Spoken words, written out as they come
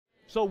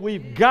So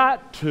we've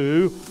got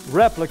to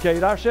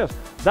replicate ourselves.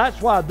 That's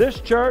why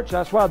this church,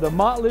 that's why the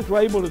Motleys were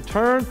able to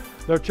turn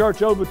their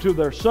church over to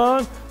their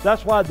son.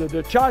 That's why the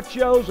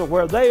DeChachos are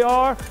where they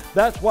are.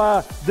 That's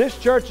why this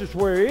church is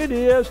where it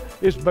is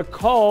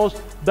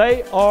because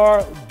they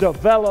are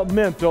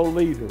developmental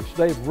leaders.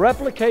 They've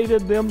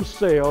replicated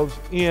themselves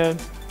in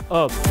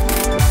others.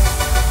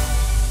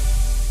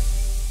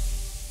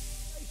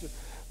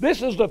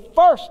 This is the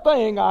first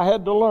thing I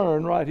had to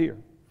learn right here.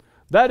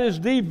 That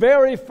is the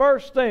very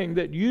first thing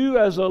that you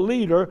as a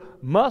leader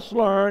must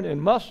learn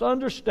and must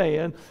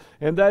understand,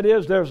 and that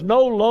is there's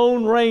no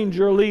Lone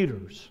Ranger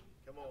leaders.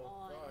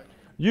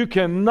 You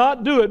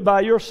cannot do it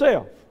by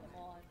yourself.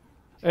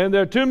 And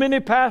there are too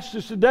many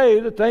pastors today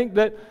that think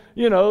that,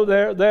 you know,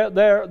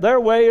 their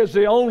way is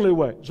the only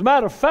way. As a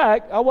matter of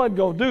fact, I wasn't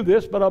going to do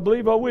this, but I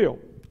believe I will.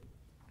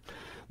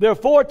 There are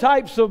four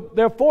types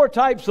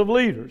of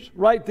leaders.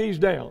 Write these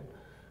down.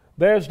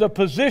 There's the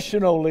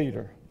positional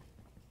leader.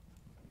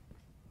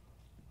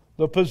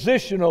 The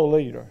positional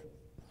leader.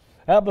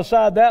 Now,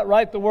 beside that,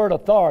 write the word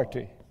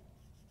authority.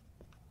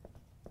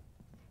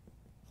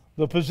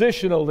 The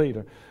positional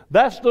leader.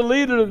 That's the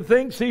leader that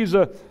thinks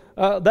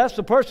that's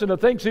the person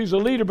that thinks he's a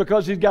leader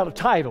because he's got a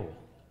title.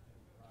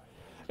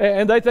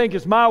 And they think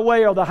it's my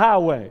way or the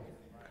highway.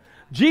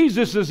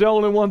 Jesus is the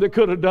only one that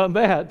could have done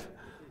that.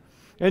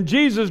 And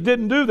Jesus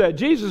didn't do that.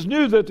 Jesus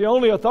knew that the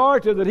only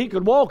authority that he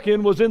could walk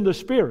in was in the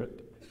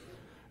Spirit.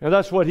 And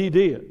that's what he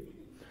did.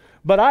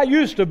 But I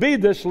used to be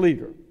this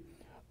leader.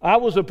 I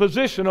was a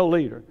positional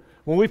leader.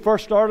 When we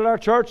first started our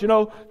church, you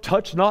know,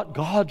 touch not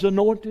God's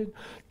anointed.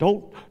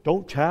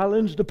 Don't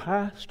challenge the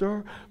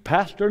pastor.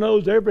 Pastor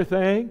knows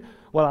everything.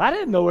 Well, I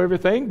didn't know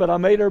everything, but I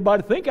made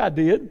everybody think I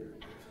did.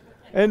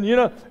 And, you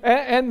know,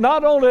 and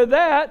not only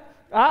that,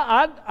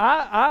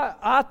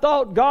 I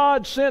thought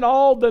God sent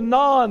all the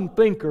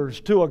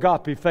non-thinkers to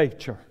Agape Faith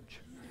Church.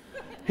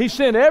 He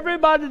sent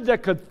everybody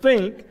that could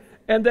think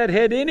and that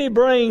had any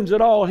brains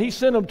at all. He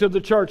sent them to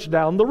the church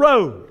down the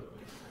road.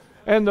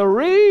 And the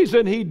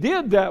reason he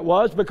did that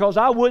was because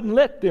I wouldn't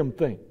let them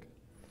think.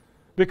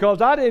 Because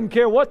I didn't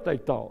care what they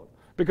thought.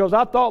 Because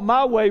I thought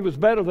my way was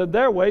better than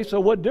their way, so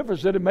what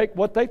difference did it make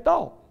what they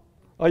thought?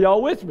 Are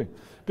y'all with me?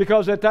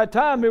 Because at that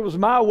time it was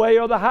my way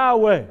or the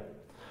highway.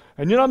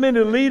 And you know how many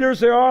leaders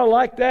there are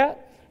like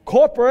that?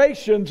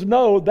 Corporations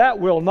know that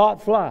will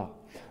not fly.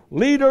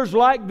 Leaders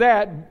like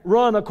that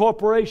run a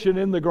corporation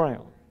in the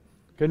ground.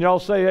 Can y'all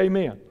say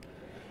amen?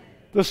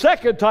 The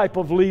second type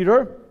of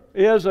leader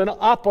is an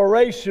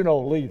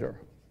operational leader.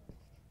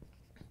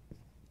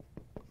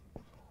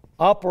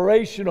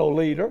 Operational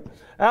leader.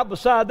 Out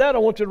beside that, I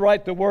want you to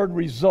write the word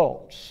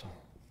results.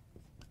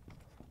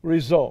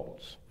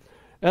 Results.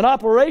 An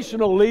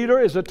operational leader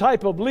is a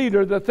type of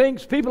leader that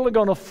thinks people are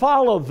going to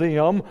follow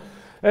them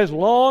as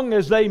long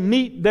as they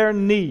meet their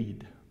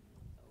need.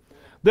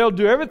 They'll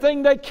do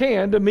everything they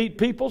can to meet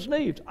people's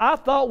needs. I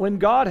thought when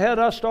God had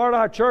us start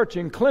our church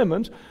in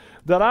Clemens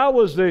that I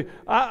was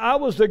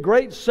the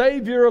great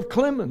savior of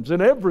Clemens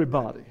and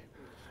everybody.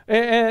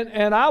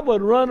 And I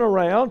would run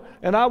around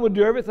and I would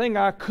do everything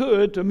I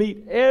could to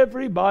meet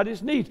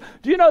everybody's needs.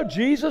 Do you know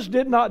Jesus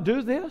did not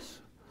do this?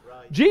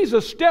 Right.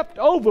 Jesus stepped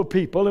over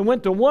people and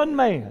went to one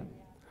man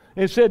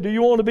and said, "Do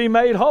you want to be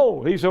made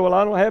whole?" He said, "Well,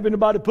 I don't have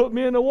anybody put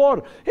me in the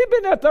water." He'd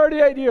been there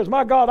 38 years.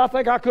 My God, I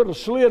think I could have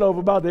slid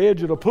over by the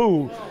edge of the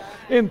pool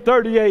in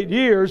 38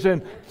 years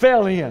and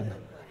fell in.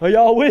 Are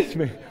y'all with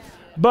me?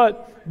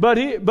 But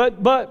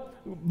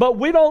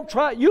we don't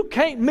try. You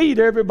can't meet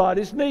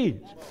everybody's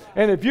needs.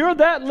 And if you're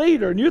that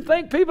leader and you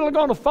think people are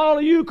going to follow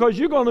you because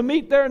you're going to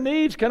meet their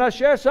needs, can I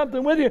share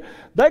something with you?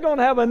 They're going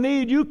to have a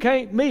need you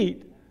can't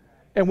meet.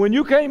 And when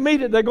you can't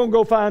meet it, they're going to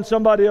go find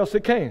somebody else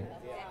that can.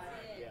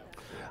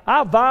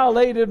 I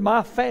violated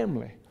my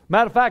family.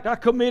 Matter of fact, I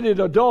committed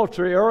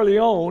adultery early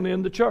on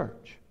in the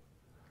church.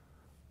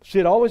 See,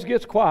 it always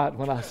gets quiet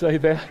when I say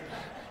that.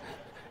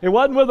 It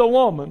wasn't with a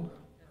woman.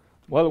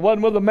 Well, it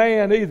wasn't with a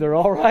man either,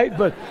 all right?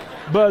 But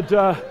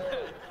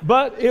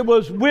it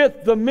was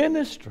with the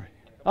ministry.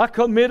 I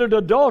committed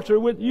adultery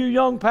with you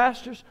young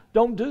pastors.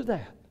 Don't do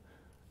that.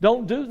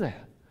 Don't do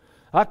that.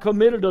 I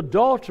committed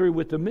adultery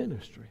with the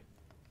ministry.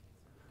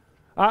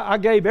 I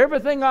gave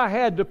everything I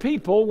had to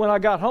people. When I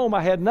got home,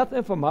 I had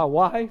nothing for my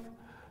wife.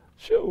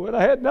 Sure, and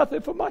I had nothing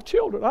for my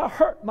children. I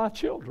hurt my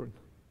children.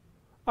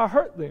 I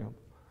hurt them.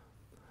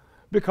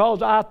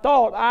 Because I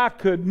thought I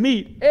could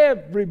meet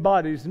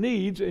everybody's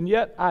needs, and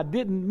yet I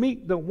didn't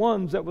meet the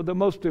ones that were the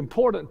most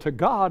important to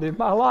God in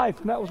my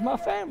life, and that was my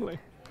family.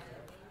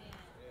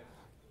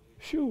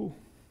 Shoo.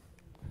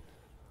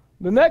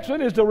 The next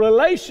one is the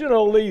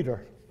relational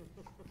leader.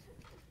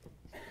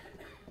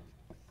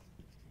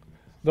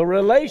 The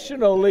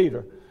relational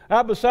leader.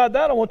 Out beside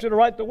that, I want you to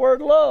write the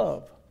word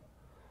love.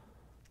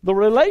 The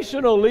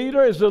relational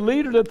leader is the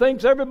leader that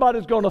thinks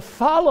everybody's going to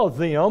follow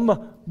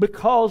them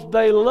because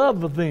they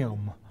love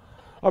them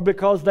or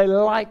because they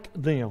like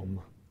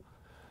them.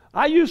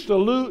 I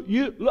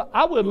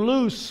would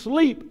lose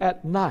sleep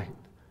at night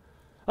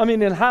I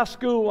mean, in high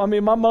school,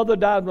 my mother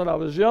died when I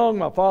was young.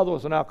 My father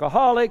was an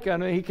alcoholic,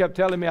 and he kept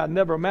telling me I'd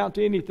never amount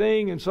to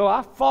anything. And so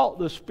I fought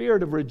the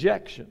spirit of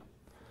rejection.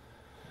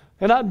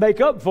 And I'd make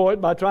up for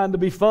it by trying to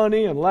be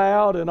funny and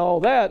loud and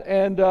all that.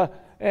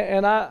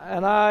 And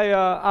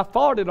I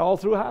fought it all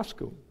through high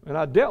school, and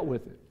I dealt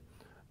with it.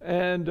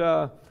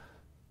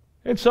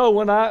 And so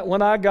when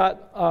I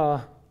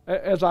got,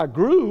 as I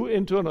grew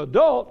into an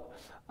adult,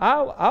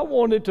 I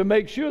wanted to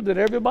make sure that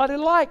everybody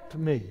liked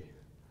me.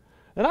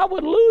 And I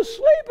would lose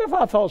sleep if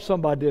I thought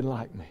somebody didn't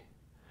like me.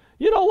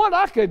 You know what?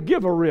 I could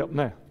give a rip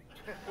now.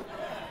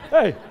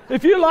 Hey,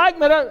 if you like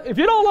me, if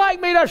you don't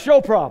like me, that's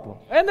your problem.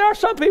 And there are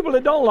some people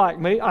that don't like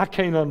me. I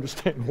can't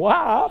understand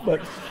why,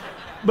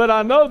 but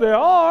I know there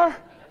are.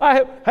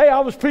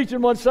 I was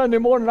preaching one Sunday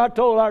morning, and I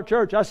told our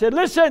church, I said,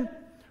 listen,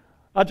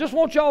 I just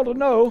want y'all to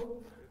know,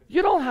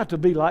 you don't have to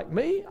be like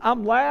me.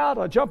 I'm loud.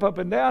 I jump up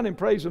and down in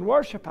praise and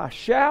worship. I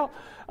shout.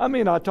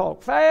 I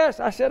talk fast.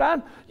 I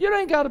said, you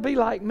ain't got to be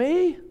like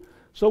me.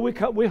 So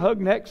we hugged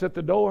necks at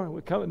the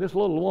door. This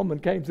little woman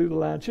came through the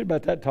line. She's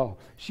about that tall.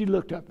 She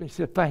looked up and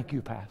said, thank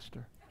you,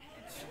 Pastor.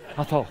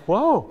 I thought,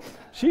 whoa,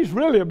 she's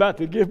really about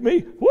to give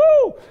me,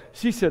 whoa.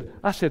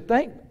 I said,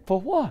 thank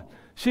for what?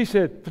 She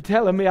said, for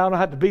telling me I don't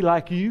have to be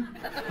like you.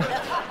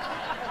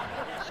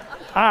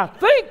 I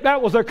think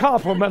that was a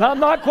compliment. I'm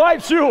not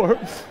quite sure.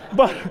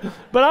 But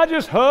I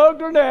just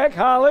hugged her neck.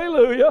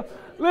 Hallelujah.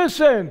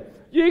 Listen.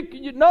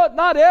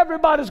 Not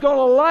everybody's going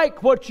to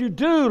like what you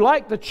do,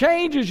 like the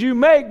changes you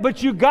make,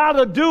 but you got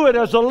to do it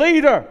as a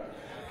leader.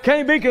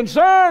 Can't be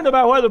concerned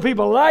about whether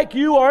people like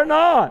you or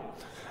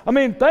not.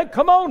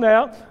 Come on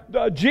now.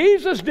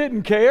 Jesus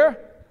didn't care.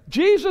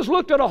 Jesus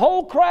looked at a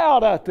whole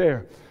crowd out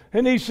there,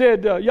 and he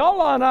said,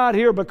 y'all are not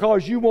here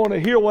because you want to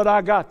hear what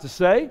I got to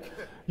say.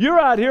 You're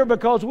out here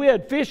because we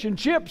had fish and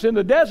chips in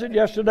the desert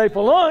yesterday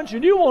for lunch,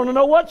 and you want to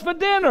know what's for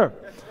dinner.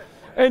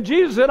 And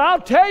Jesus said, I'll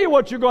tell you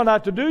what you're going to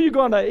have to do. You're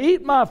going to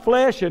eat my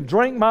flesh and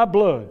drink my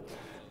blood.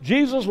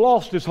 Jesus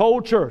lost his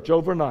whole church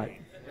overnight.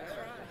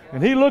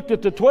 And he looked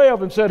at the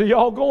 12 and said, are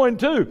y'all going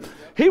too?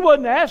 He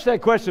wouldn't ask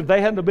that question if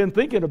they hadn't been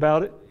thinking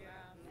about it.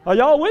 Are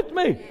y'all with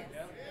me?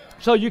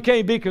 So you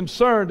can't be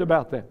concerned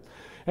about that.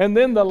 And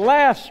then the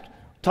last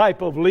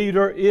type of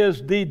leader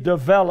is the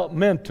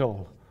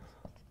developmental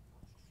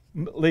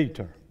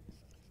leader.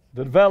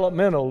 The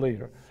developmental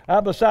leader.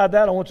 Beside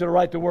that, I want you to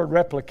write the word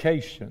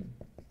replication.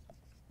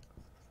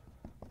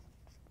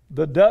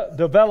 The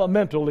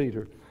developmental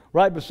leader.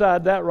 Right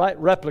beside that, write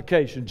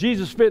replication.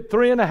 Jesus spent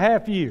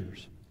 3.5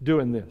 years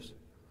doing this.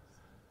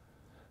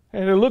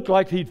 And it looked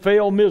like he'd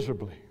failed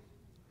miserably.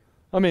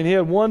 He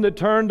had one that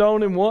turned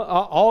on him.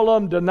 All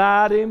of them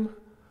denied him.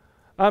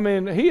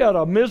 He had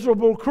a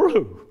miserable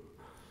crew.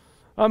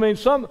 But he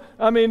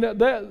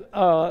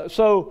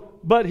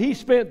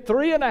spent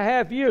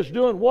 3.5 years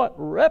doing what?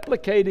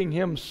 Replicating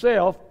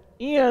himself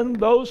in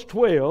those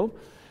 12,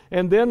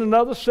 and then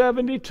another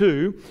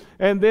 72,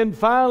 and then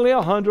finally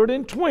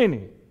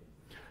 120.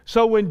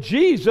 So when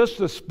Jesus,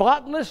 the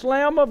spotless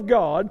Lamb of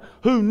God,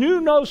 who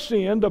knew no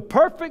sin, the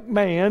perfect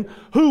man,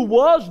 who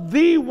was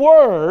the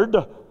Word,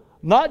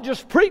 not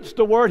just preached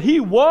the Word, he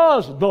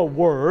was the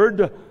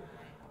Word,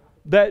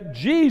 that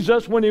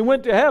Jesus, when he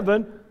went to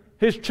heaven,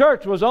 his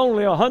church was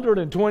only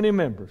 120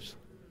 members.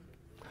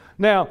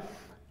 Now,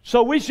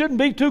 so we shouldn't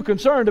be too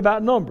concerned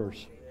about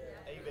numbers.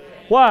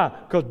 Why?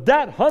 Because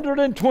that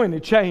 120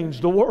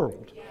 changed the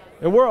world.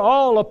 And we're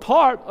all a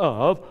part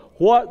of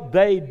what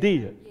they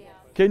did.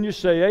 Can you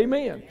say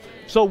amen?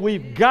 So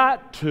we've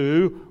got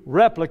to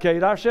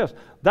replicate ourselves.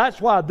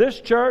 That's why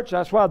this church,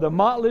 that's why the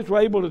Motleys were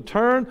able to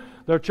turn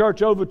their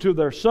church over to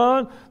their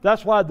son.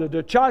 That's why the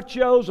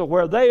DeChachos are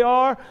where they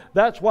are.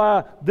 That's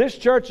why this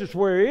church is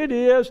where it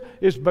is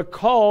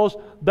because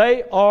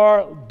they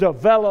are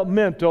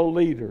developmental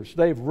leaders.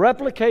 They've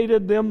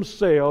replicated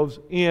themselves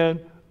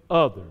in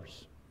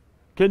others.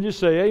 Can you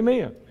say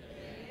amen?